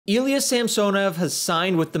Ilya Samsonov has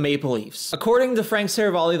signed with the Maple Leafs. According to Frank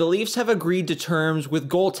Seravalli, the Leafs have agreed to terms with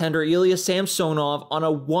goaltender Ilya Samsonov on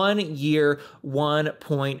a 1-year,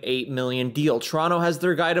 $1.8 million deal. Toronto has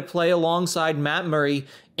their guy to play alongside Matt Murray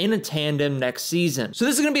in a tandem next season. So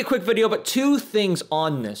this is going to be a quick video, but two things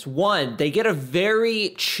on this. One, they get a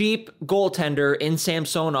very cheap goaltender in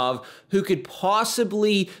Samsonov who could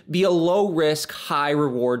possibly be a low-risk,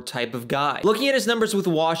 high-reward type of guy. Looking at his numbers with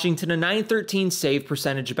Washington, a .913 save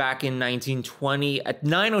percentage back in 1920, a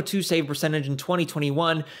 .902 save percentage in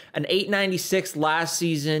 2021, an .896 last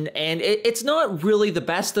season, and it's not really the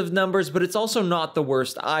best of numbers, but it's also not the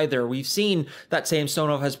worst either. We've seen that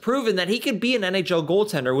Samsonov has proven that he could be an NHL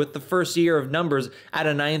goaltender with the first year of numbers at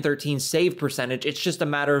a .913 save percentage. It's just a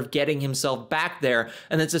matter of getting himself back there,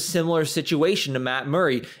 and it's a similar situation to Matt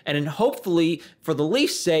Murray. And hopefully, for the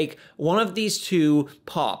Leafs' sake, one of these two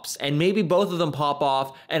pops, and maybe both of them pop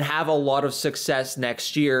off and have a lot of success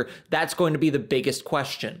next year. That's going to be the biggest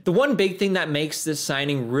question. The one big thing that makes this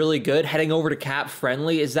signing really good, heading over to cap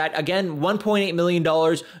friendly, is that, again, $1.8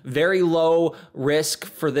 million, very low risk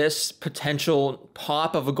for this potential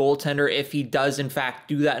pop of a goaltender if he does in fact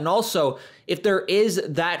do that. And also, if there is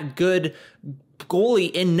that good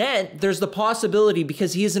goalie in net, there's the possibility,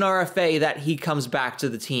 because he is an RFA, that he comes back to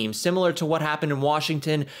the team. Similar to what happened in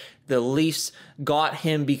Washington, the Leafs got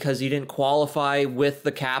him because he didn't qualify with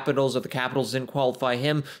the Capitals, or the Capitals didn't qualify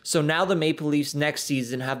him. So now the Maple Leafs next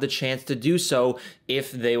season have the chance to do so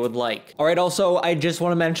if they would like. All right, also, I just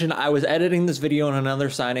want to mention, I was editing this video and another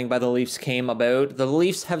signing by the Leafs came about. The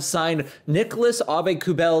Leafs have signed Nicolas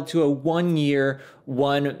Aubet-Kubel to a 1-year,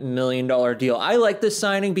 $1 million deal. I like this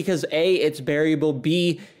signing because A, it's variable,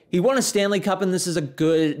 B, he won a Stanley Cup, and this is a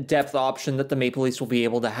good depth option that the Maple Leafs will be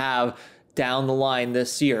able to have down the line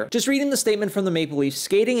this year. Just reading the statement from the Maple Leafs,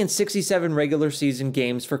 skating in 67 regular season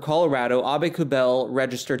games for Colorado, Aube-Kubel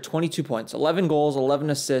registered 22 points, 11 goals, 11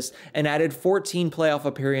 assists, and added 14 playoff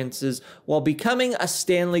appearances while becoming a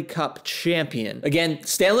Stanley Cup champion. Again,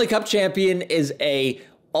 Stanley Cup champion is A.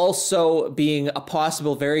 Also being a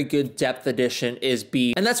possible very good depth addition is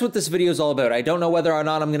B. And that's what this video is all about. I don't know whether or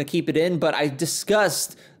not I'm going to keep it in, but I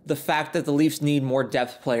discussed the fact that the Leafs need more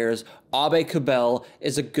depth players. Aube-Kubel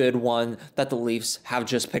is a good one that the Leafs have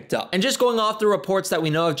just picked up. And just going off the reports that we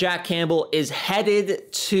know of, Jack Campbell is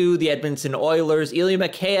headed to the Edmonton Oilers. Ilya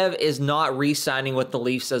Mikheyev is not re-signing with the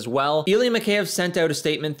Leafs as well. Ilya Mikheyev sent out a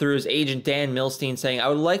statement through his agent Dan Milstein saying, "I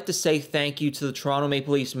would like to say thank you to the Toronto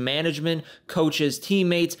Maple Leafs management, coaches,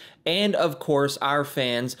 teammates, and of course our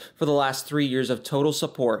fans for the last 3 years of total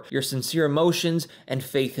support, your sincere emotions, and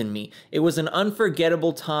faith in me. It was an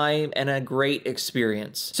unforgettable time and a great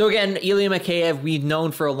experience." So again, Ilya Mikheyev, we've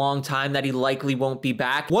known for a long time that he likely won't be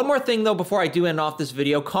back. One more thing though, before I do end off this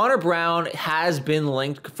video, Connor Brown has been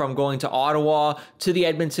linked from going to Ottawa to the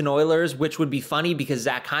Edmonton Oilers, which would be funny because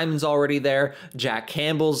Zach Hyman's already there, Jack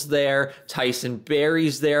Campbell's there, Tyson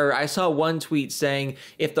Barrie's there. I saw one tweet saying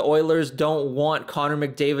if the Oilers don't want Connor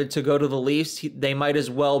McDavid to go to the Leafs, they might as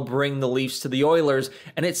well bring the Leafs to the Oilers,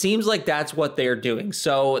 and it seems like that's what they're doing.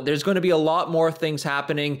 So there's going to be a lot more things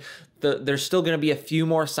happening. There's still going to be a few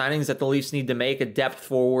more signings that the Leafs need to make, a depth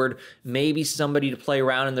forward, maybe somebody to play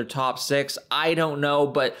around in their top 6. I don't know,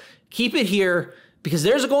 but keep it here because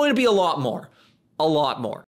there's going to be a lot more. A lot more.